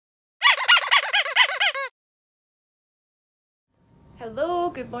Hello,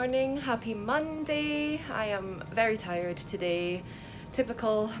 good morning, happy Monday. I am very tired today.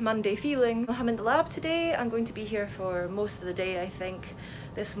 Typical Monday feeling. I'm in the lab today. I'm going to be here for most of the day, I think.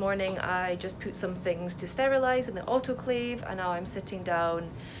 This morning I just put some things to sterilize in the autoclave, and now I'm sitting down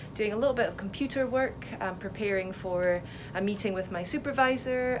doing a little bit of computer work. I'm preparing for a meeting with my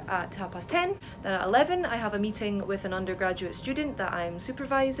supervisor at 10:30. Then at 11 I have a meeting with an undergraduate student that I'm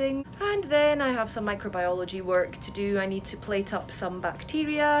supervising, and then I have some microbiology work to do. I need to plate up some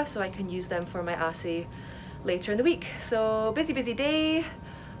bacteria so I can use them for my assay later in the week. So busy day,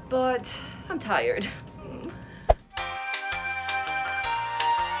 but I'm tired.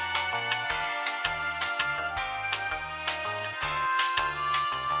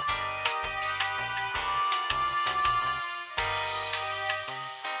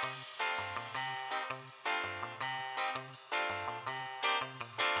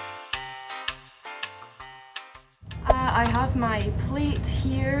 I have my plate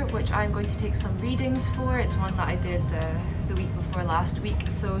here, which I'm going to take some readings for. It's one that I did the week before last week.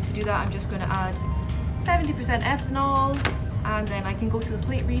 So to do that, I'm just going to add 70% ethanol, and then I can go to the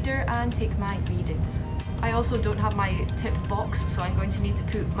plate reader and take my readings. I also don't have my tip box, so I'm going to need to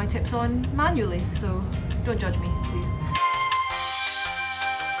put my tips on manually, so don't judge me, please.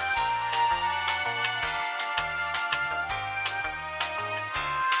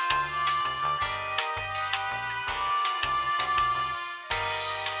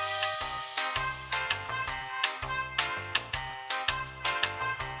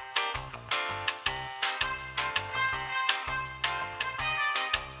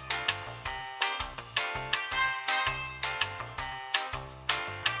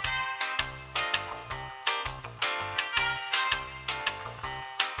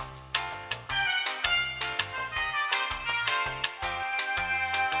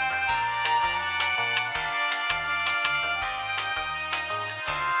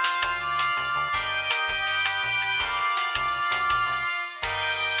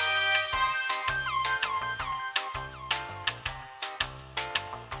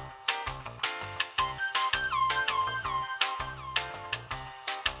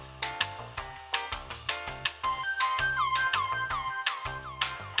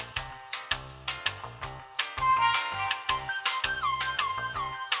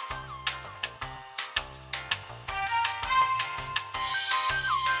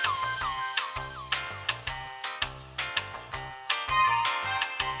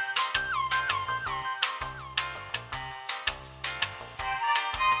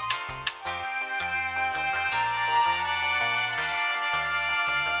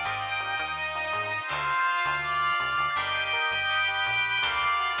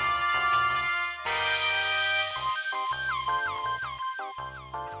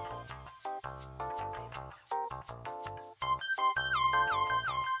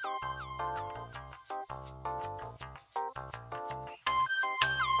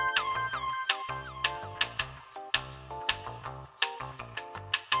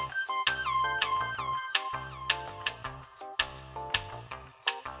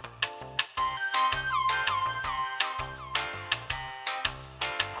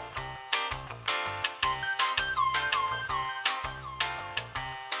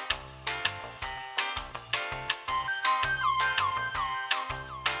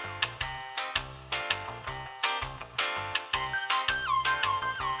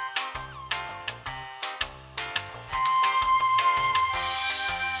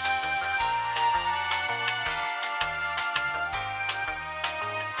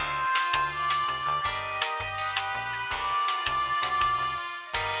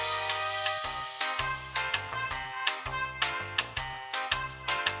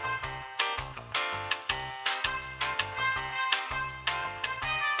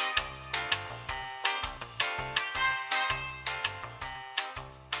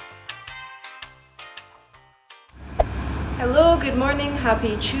 Hello, good morning,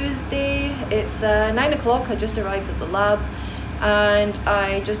 happy Tuesday. It's 9 o'clock, I just arrived at the lab and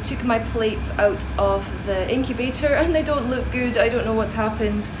I just took my plates out of the incubator and they don't look good. I don't know what's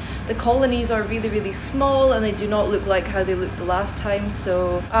happened. The colonies are really small and they do not look like how they looked the last time,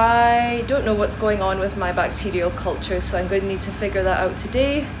 so I don't know what's going on with my bacterial culture, so I'm going to need to figure that out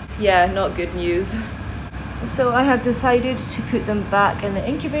today. Yeah, not good news. So I have decided to put them back in the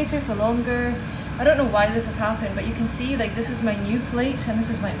incubator for longer. I don't know why this has happened, but you can see like this is my new plate and this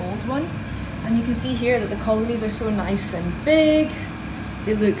is my old one. And you can see here that the colonies are so nice and big.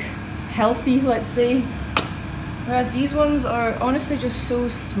 They look healthy, let's say. Whereas these ones are honestly just so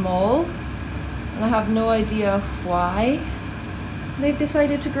small. And I have no idea why they've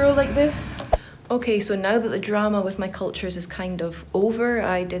decided to grow like this. Okay, so now that the drama with my cultures is kind of over,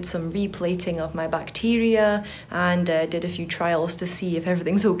 I did some replating of my bacteria and did a few trials to see if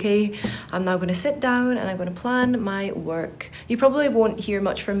everything's okay. I'm now going to sit down and I'm going to plan my work. You probably won't hear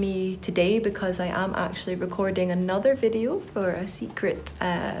much from me today because I am actually recording another video for a secret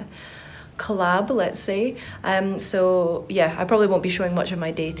collab, let's say. So yeah, I probably won't be showing much of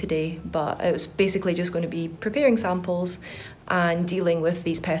my day today, but it was basically just going to be preparing samples and dealing with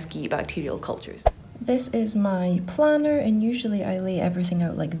these pesky bacterial cultures. This is my planner, and usually I lay everything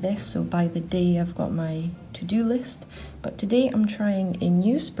out like this, so by the day I've got my to-do list. But today I'm trying a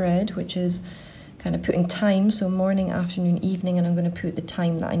new spread, which is kind of putting time, so morning, afternoon, evening, and I'm going to put the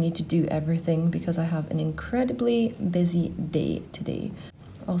time that I need to do everything because I have an incredibly busy day today.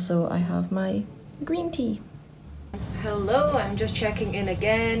 Also, I have my green tea. Hello, I'm just checking in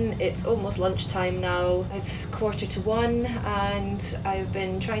again. It's almost lunchtime now. It's 1:45 and I've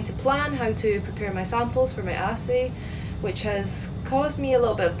been trying to plan how to prepare my samples for my assay, which has caused me a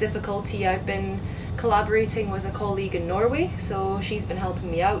little bit of difficulty. I've been collaborating with a colleague in Norway, so she's been helping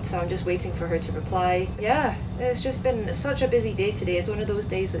me out, so I'm just waiting for her to reply. Yeah, it's just been such a busy day today. It's one of those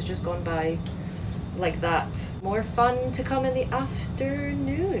days that's just gone by like that. More fun to come in the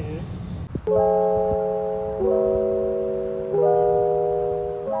afternoon.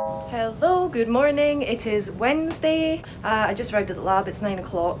 Hello, good morning. It is Wednesday. I just arrived at the lab. It's 9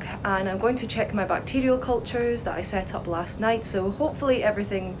 o'clock and I'm going to check my bacterial cultures that I set up last night, so hopefully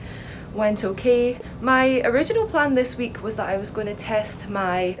everything went okay. My original plan this week was that I was going to test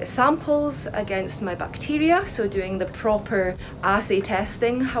my samples against my bacteria, so doing the proper assay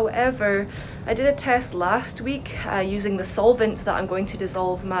testing. However, I did a test last week using the solvent that I'm going to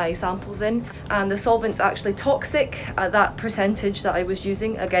dissolve my samples in, and the solvent's actually toxic at that percentage that I was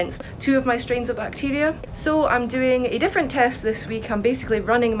using against 2 of my strains of bacteria. So I'm doing a different test this week. I'm basically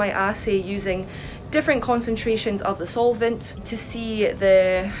running my assay using different concentrations of the solvent to see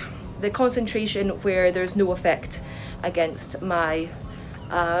the concentration where there's no effect against my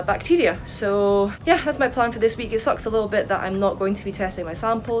bacteria. So yeah, that's my plan for this week. It sucks a little bit that I'm not going to be testing my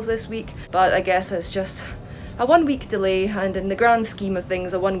samples this week, but I guess it's just a 1 week delay, and in the grand scheme of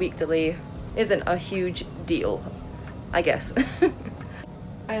things, a 1 week delay isn't a huge deal, I guess.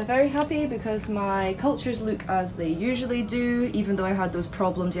 I am very happy because my cultures look as they usually do, even though I had those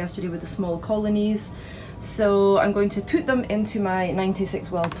problems yesterday with the small colonies. So I'm going to put them into my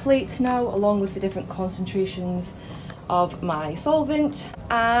 96 well plate now, along with the different concentrations of my solvent,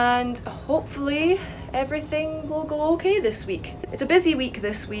 and hopefully everything will go okay this week. It's a busy week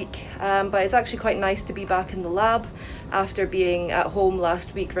this week, but it's actually quite nice to be back in the lab after being at home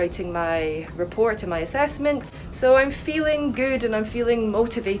last week writing my report and my assessment. So I'm feeling good and I'm feeling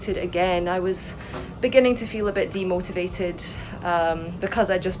motivated again. I was beginning to feel a bit demotivated because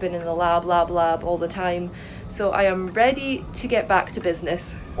I'd just been in the lab all the time. So I am ready to get back to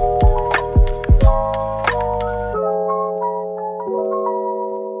business.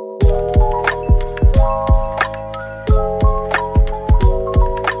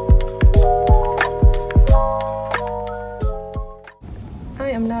 I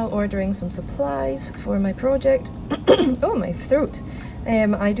am now ordering some supplies for my project. Oh, my throat.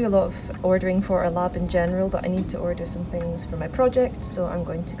 I do a lot of ordering for our lab in general, but I need to order some things for my project, so I'm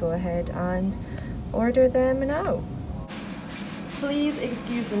going to go ahead and order them now. Please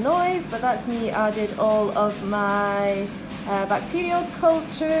excuse the noise, but that's me added all of my bacterial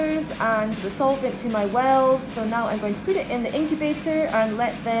cultures and the solvent to my wells. So now I'm going to put it in the incubator and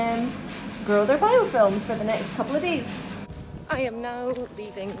let them grow their biofilms for the next couple of days. I am now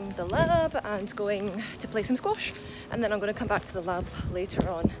leaving the lab and going to play some squash, and then I'm going to come back to the lab later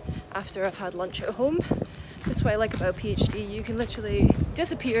on after I've had lunch at home. This is what I like about PhD. You can literally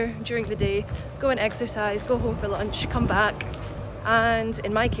disappear during the day, go and exercise, go home for lunch, come back, and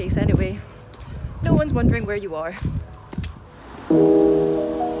in my case anyway, no one's wondering where you are.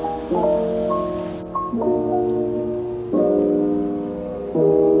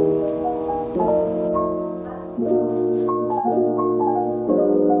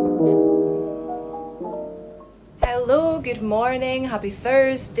 Hello, good morning, happy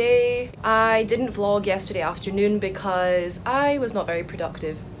Thursday. I didn't vlog yesterday afternoon because I was not very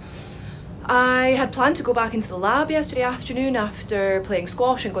productive. I had planned to go back into the lab yesterday afternoon after playing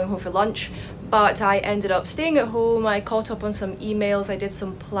squash and going home for lunch, but I ended up staying at home. I caught up on some emails, I did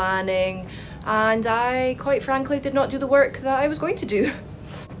some planning, and I quite frankly did not do the work that I was going to do.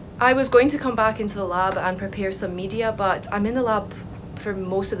 I was going to come back into the lab and prepare some media, but I'm in the lab for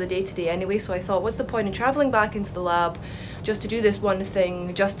most of the day today anyway, so I thought, what's the point in traveling back into the lab just to do this one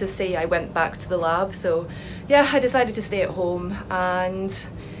thing, just to say I went back to the lab? So yeah, I decided to stay at home, and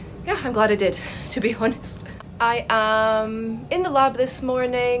yeah, I'm glad I did, to be honest. I am in the lab this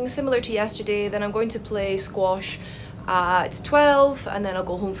morning, similar to yesterday. Then I'm going to play squash at 12 and then I'll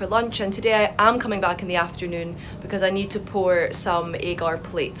go home for lunch, and today I am coming back in the afternoon because I need to pour some agar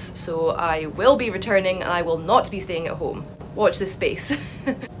plates, so I will be returning and I will not be staying at home. Watch this space.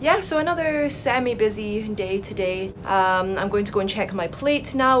 Yeah, so another semi-busy day today. I'm going to go and check my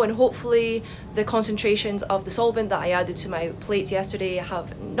plate now, and hopefully the concentrations of the solvent that I added to my plate yesterday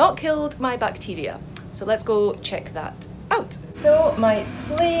have not killed my bacteria. So let's go check that out. So my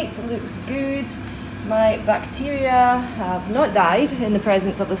plate looks good. My bacteria have not died in the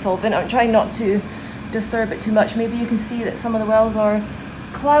presence of the solvent. I'm trying not to disturb it too much. Maybe you can see that some of the wells are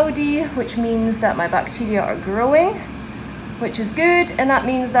cloudy, which means that my bacteria are growing, which is good, and that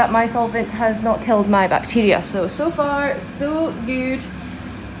means that my solvent has not killed my bacteria. So far, so good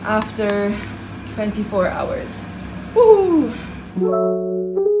after 24 hours. Woohoo!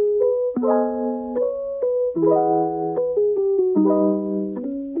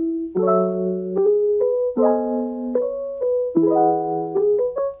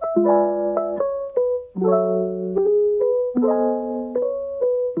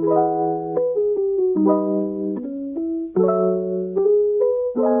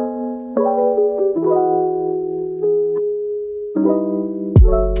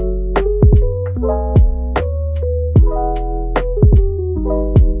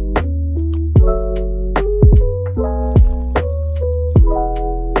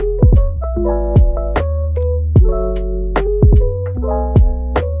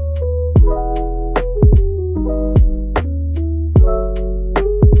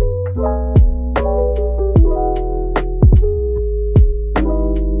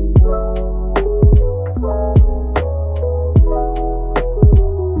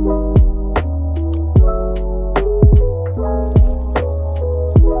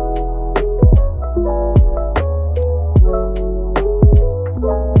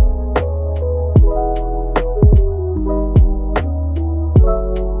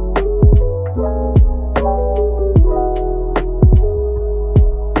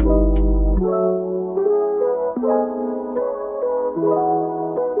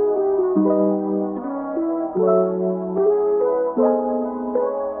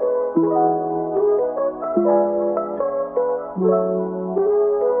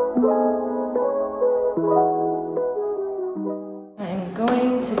 I'm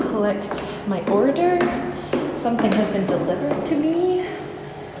going to collect my order. Something has been delivered to me.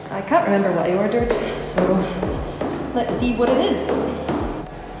 I can't remember what I ordered, so let's see what it is.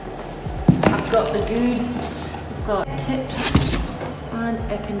 I've got the goods, I've got tips and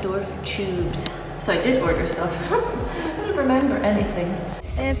Eppendorf tubes. So I did order stuff. I don't remember anything.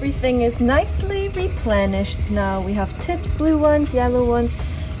 Everything is nicely replenished now. We have tips, blue ones, yellow ones,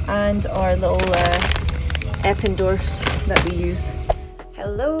 and our little Eppendorfs that we use.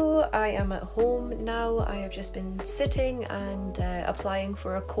 Hello, I am at home now. I have just been sitting and applying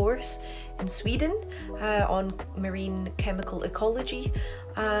for a course in Sweden on marine chemical ecology.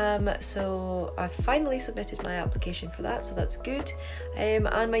 So I finally submitted my application for that, so that's good.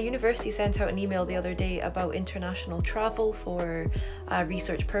 And my university sent out an email the other day about international travel for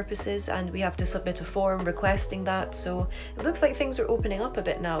research purposes, and we have to submit a form requesting that. So it looks like things are opening up a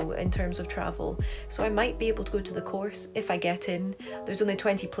bit now in terms of travel. So I might be able to go to the course if I get in. There's only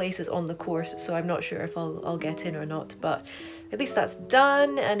 20 places on the course, so I'm not sure if I'll get in or not, but at least that's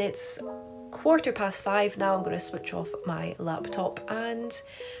done, and it's 5:15 now. I'm going to switch off my laptop and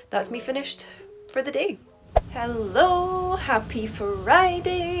that's me finished for the day. Hello, happy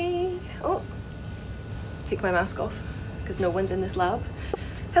Friday. Oh, take my mask off because no one's in this lab.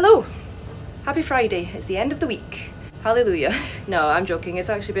 Hello, happy Friday. It's the end of the week. Hallelujah. No, I'm joking. It's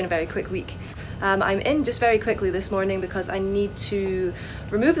actually been a very quick week. I'm in just very quickly this morning because I need to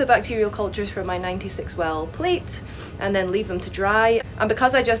remove the bacterial cultures from my 96 well plate and then leave them to dry. And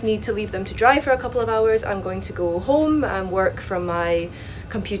because I just need to leave them to dry for a couple of hours, I'm going to go home and work from my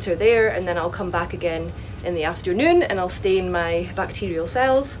computer there, and then I'll come back again in the afternoon and I'll stain my bacterial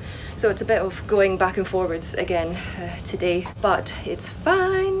cells. So it's a bit of going back and forwards again today, but it's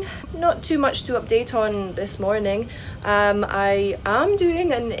fine. Not too much to update on this morning. I am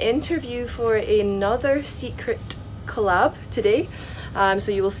doing an interview for another secret collab today,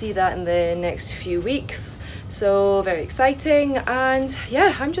 so you will see that in the next few weeks. So very exciting, and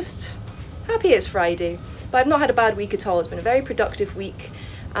yeah, I'm just happy it's Friday. But I've not had a bad week at all. It's been a very productive week,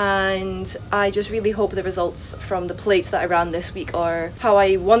 and I just really hope the results from the plates that I ran this week are how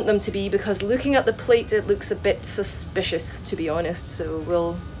I want them to be, because looking at the plate it looks a bit suspicious, to be honest, so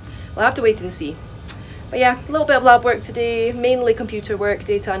we'll have to wait and see. But yeah, a little bit of lab work today, mainly computer work,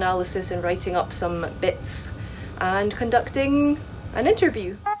 data analysis and writing up some bits and conducting an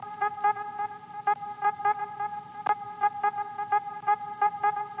interview.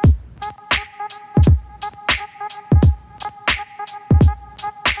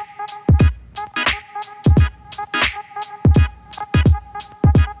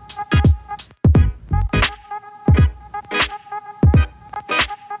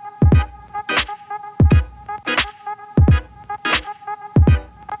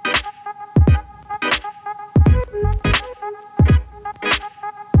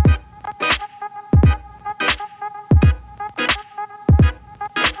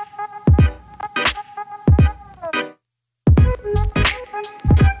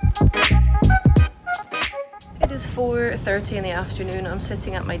 It is 4:30 in the afternoon. I'm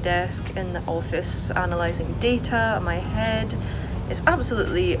sitting at my desk in the office analysing data. My head is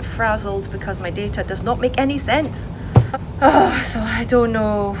absolutely frazzled because my data does not make any sense. So I don't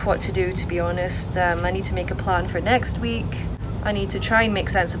know what to do, to be honest. I need to make a plan for next week. I need to try and make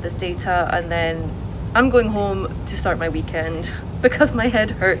sense of this data, and then I'm going home to start my weekend because my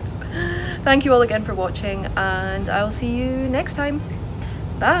head hurts. Thank you all again for watching, and I'll see you next time.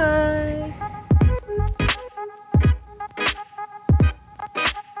 Bye!